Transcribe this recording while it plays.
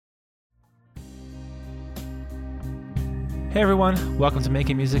Hey everyone, welcome to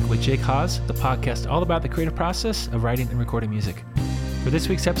Making Music with Jake Haas, the podcast all about the creative process of writing and recording music. For this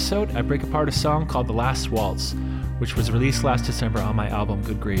week's episode, I break apart a song called The Last Waltz, which was released last December on my album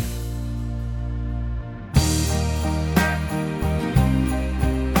Good Grief.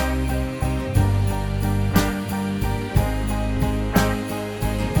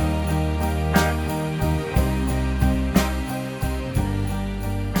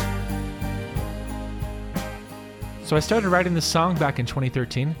 So I started writing this song back in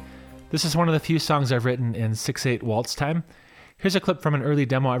 2013. This is one of the few songs I've written in 6/8 waltz time. Here's a clip from an early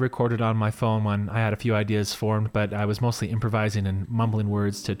demo I recorded on my phone when I had a few ideas formed, but I was mostly improvising and mumbling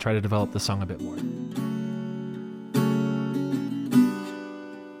words to try to develop the song a bit more.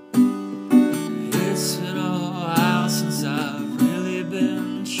 It's been a while since I've really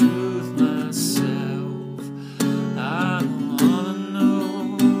been true with myself. I wanna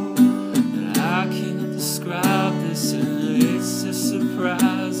know that I can't describe this, and it's just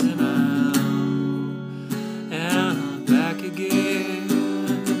surprising. And I'm back again,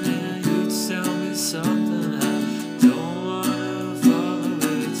 and you tell me something I don't wanna follow.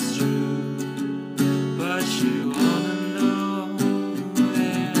 It's true, but you wanna know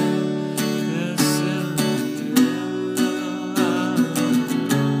that this is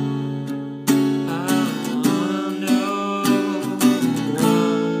I wanna know.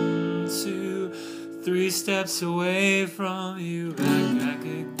 1, 2, 3 steps away from you, back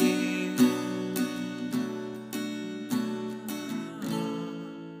again.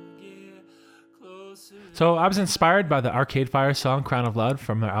 Get closer. So I was inspired by the Arcade Fire song Crown of Love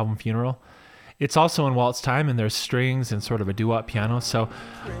from their album Funeral. It's also in waltz time and there's strings and sort of a doo-wop piano, so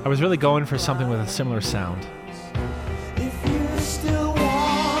I was really going for something with a similar sound. If you still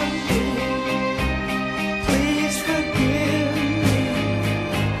want me, please forgive me.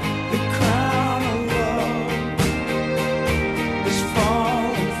 The crown of love is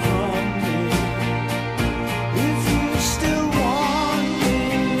falling from me. If you still want me,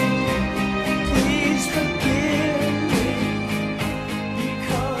 please forgive me,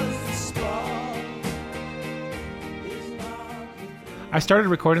 because the spark is not within. I started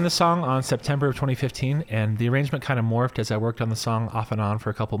recording the song on September of 2015, and the arrangement kind of morphed as I worked on the song off and on for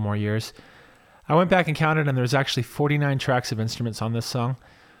a couple more years. I went back and counted, and there's actually 49 tracks of instruments on this song.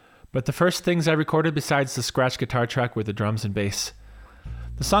 But the first things I recorded besides the scratch guitar track were the drums and bass.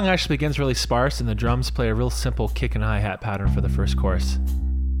 The song actually begins really sparse, and the drums play a real simple kick and hi-hat pattern for the first chorus.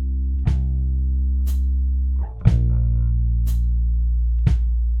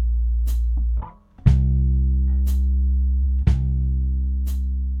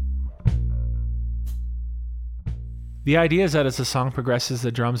 The idea is that as the song progresses,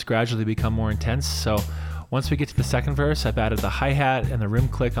 the drums gradually become more intense, so once we get to the second verse, I've added the hi-hat and the rim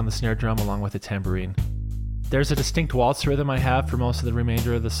click on the snare drum along with the tambourine. There's a distinct waltz rhythm I have for most of the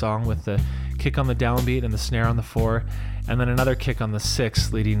remainder of the song, with the kick on the downbeat and the snare on the 4, and then another kick on the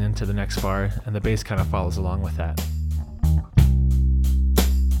 6 leading into the next bar, and the bass kind of follows along with that.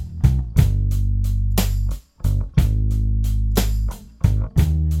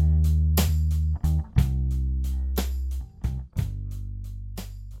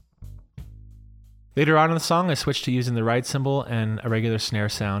 Later on in the song, I switched to using the ride cymbal and a regular snare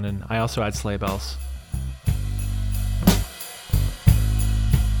sound, and I also add sleigh bells.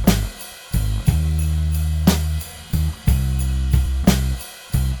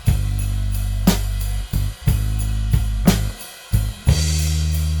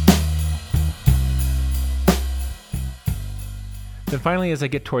 Then finally, as I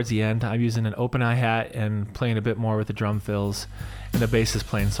get towards the end, I'm using an open hi-hat and playing a bit more with the drum fills, and the bass is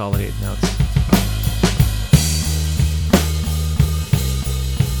playing solid 8 notes.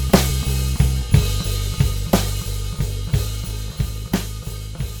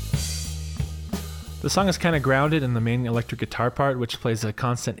 The song is kind of grounded in the main electric guitar part, which plays a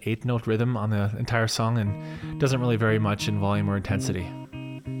constant 8-note rhythm on the entire song and doesn't really vary much in volume or intensity.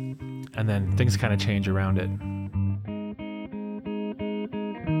 And then things kind of change around it.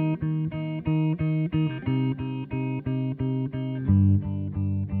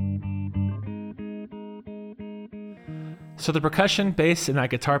 So the percussion, bass, and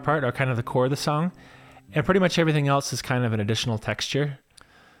that guitar part are kind of the core of the song, and pretty much everything else is kind of an additional texture.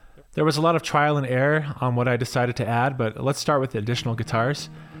 There was a lot of trial and error on what I decided to add, but let's start with the additional guitars.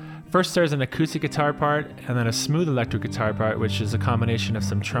 First, there's an acoustic guitar part, and then a smooth electric guitar part, which is a combination of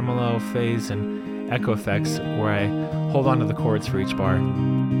some tremolo, phase, and echo effects, where I hold on to the chords for each bar.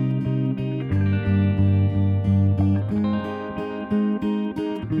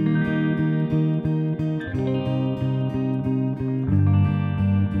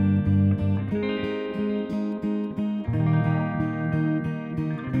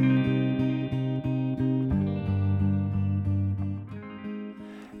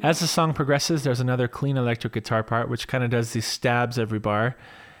 As the song progresses, there's another clean electric guitar part, which kind of does these stabs every bar,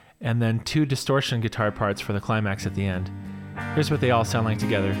 and then 2 distortion guitar parts for the climax at the end. Here's what they all sound like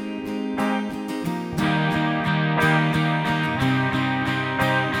together.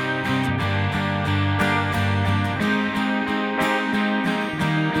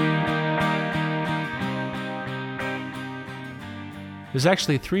 There's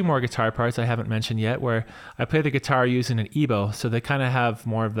actually 3 more guitar parts I haven't mentioned yet, where I play the guitar using an EBow, so they kind of have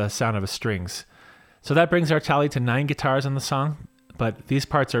more of the sound of a strings. So that brings our tally to 9 guitars on the song, but these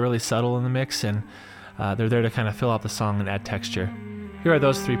parts are really subtle in the mix, and they're there to kind of fill out the song and add texture. Here are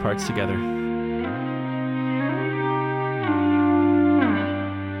those 3 parts together.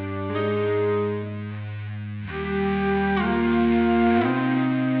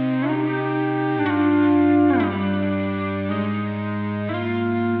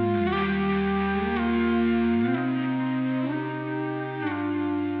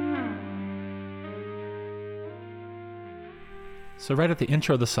 So right at the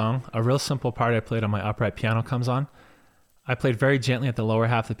intro of the song, a real simple part I played on my upright piano comes on. I played very gently at the lower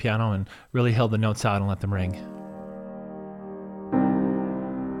half of the piano and really held the notes out and let them ring.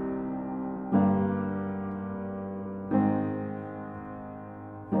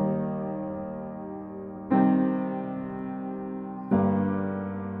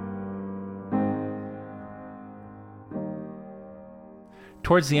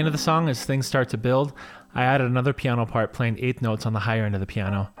 Towards the end of the song, as things start to build, I added another piano part playing 8th notes on the higher end of the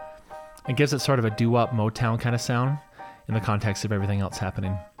piano. It gives it sort of a doo-wop Motown kind of sound in the context of everything else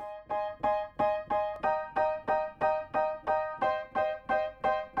happening.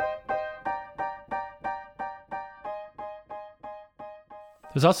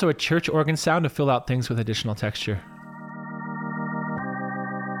 There's also a church organ sound to fill out things with additional texture.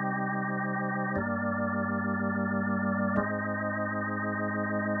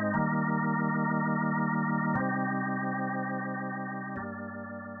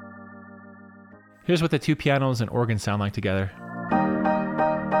 Here's what the 2 pianos and organ sound like together.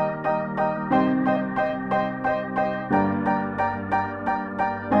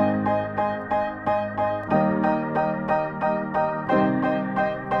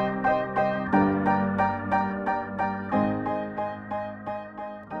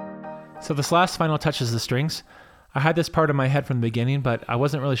 So this last final touches the strings. I had this part in my head from the beginning, but I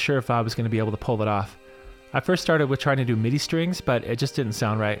wasn't really sure if I was going to be able to pull it off. I first started with trying to do MIDI strings, but it just didn't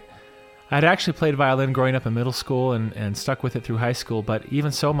sound right. I had actually played violin growing up in middle school and stuck with it through high school, but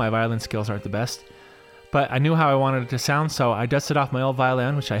even so, my violin skills aren't the best. But I knew how I wanted it to sound, so I dusted off my old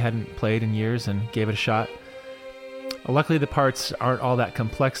violin, which I hadn't played in years, and gave it a shot. Luckily, the parts aren't all that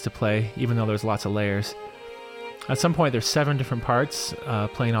complex to play, even though there's lots of layers. At some point, there's 7 different parts,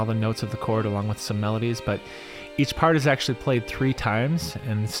 playing all the notes of the chord along with some melodies, but each part is actually played 3 times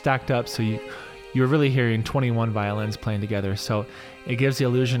and stacked up, so you're really hearing 21 violins playing together, so it gives the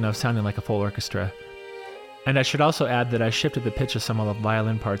illusion of sounding like a full orchestra. And I should also add that I shifted the pitch of some of the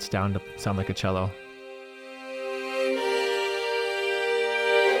violin parts down to sound like a cello.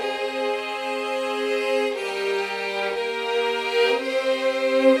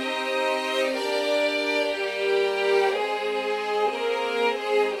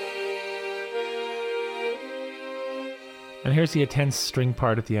 And here's the intense string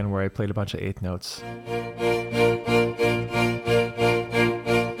part at the end where I played a bunch of 8th notes.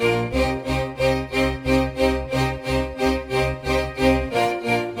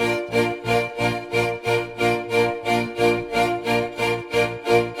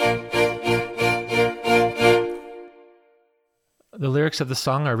 The lyrics of the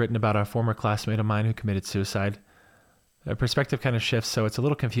song are written about a former classmate of mine who committed suicide. The perspective kind of shifts, so it's a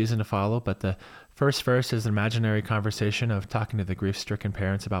little confusing to follow, but the first verse is an imaginary conversation of talking to the grief-stricken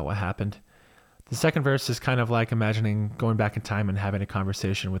parents about what happened. The second verse is kind of like imagining going back in time and having a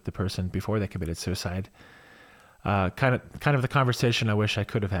conversation with the person before they committed suicide. Kind of the conversation I wish I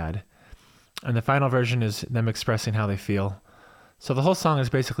could have had. And the final version is them expressing how they feel. So the whole song is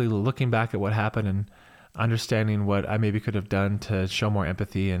basically looking back at what happened and understanding what I maybe could have done to show more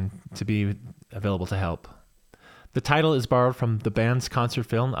empathy and to be available to help. The title is borrowed from the band's concert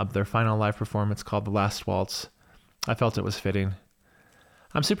film of their final live performance called The Last Waltz. I felt it was fitting.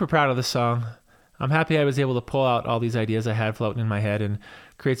 I'm super proud of this song. I'm happy I was able to pull out all these ideas I had floating in my head and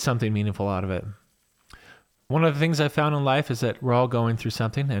create something meaningful out of it. One of the things I've found in life is that we're all going through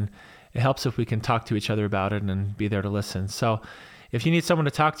something, and it helps if we can talk to each other about it and be there to listen. So if you need someone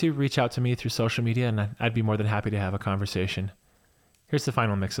to talk to, reach out to me through social media, and I'd be more than happy to have a conversation. Here's the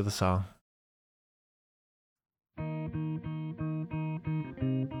final mix of the song.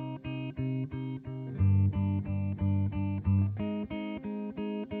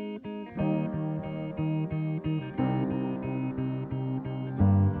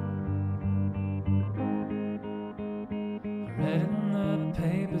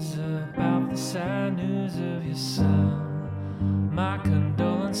 news about the sad news of your son. My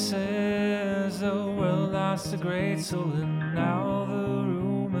condolences, the world lost a great soul, and now the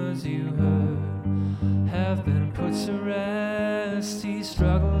rumors you heard have been put to rest. He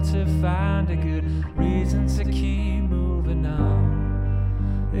struggled to find a good reason to keep moving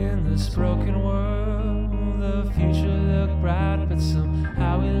on. In this broken world, the future looked bright, but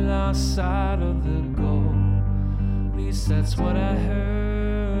somehow we lost sight of the goal. At least that's what I heard.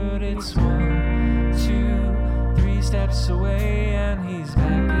 It's 1, 2, 3 steps away, and he's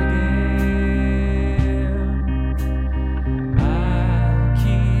back again. I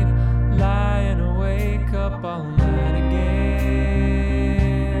keep lying awake up all night again,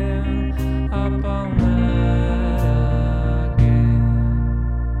 up all night again.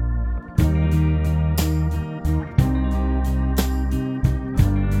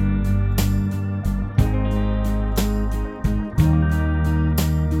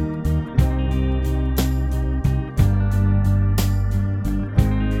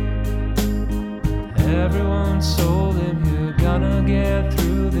 Everyone told him you're gonna get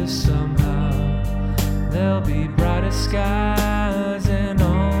through this somehow. There'll be brighter skies, and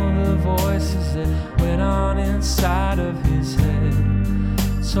all the voices that went on inside of his head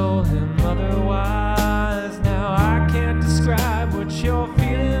told him otherwise. Now I can't describe what you're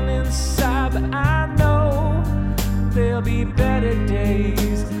feeling inside, but I know there'll be better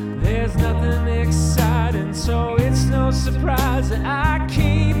days. There's nothing exciting, so it's no surprise that I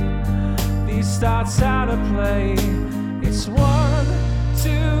keep these thoughts out of play. It's 1,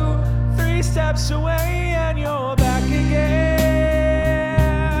 2, 3 steps away, and you're back again.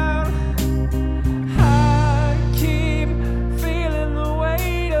 I keep feeling the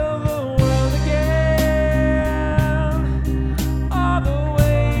weight of the world again. All the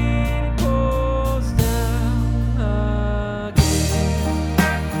weight goes down again.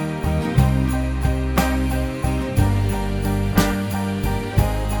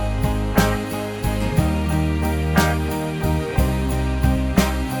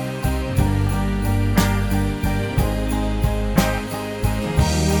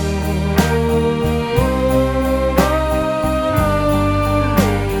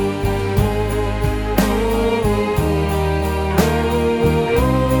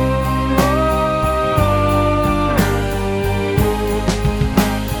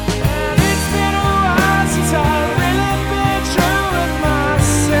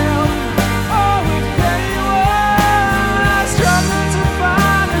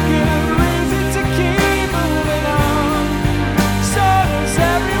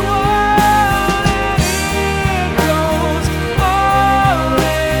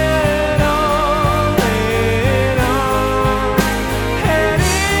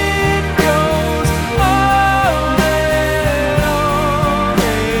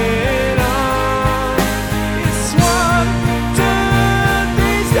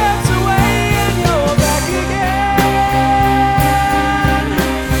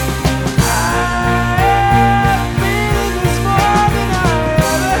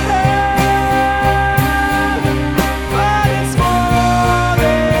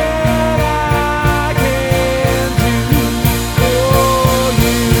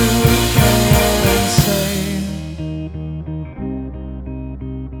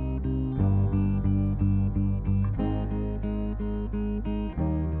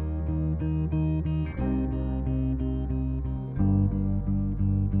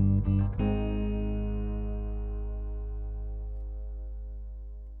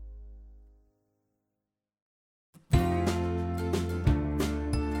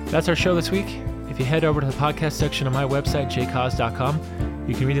 That's our show this week. If you head over to the podcast section of my website, jcause.com,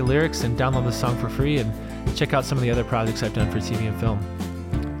 you can read the lyrics and download the song for free and check out some of the other projects I've done for TV and film.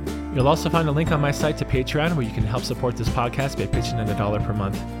 You'll also find a link on my site to Patreon where you can help support this podcast by pitching in $1 per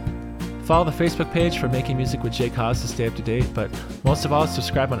month. Follow the Facebook page for Making Music with J Cause to stay up to date, but most of all,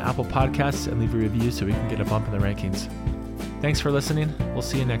 subscribe on Apple Podcasts and leave a review so we can get a bump in the rankings. Thanks for listening. We'll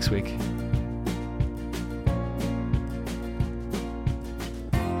see you next week.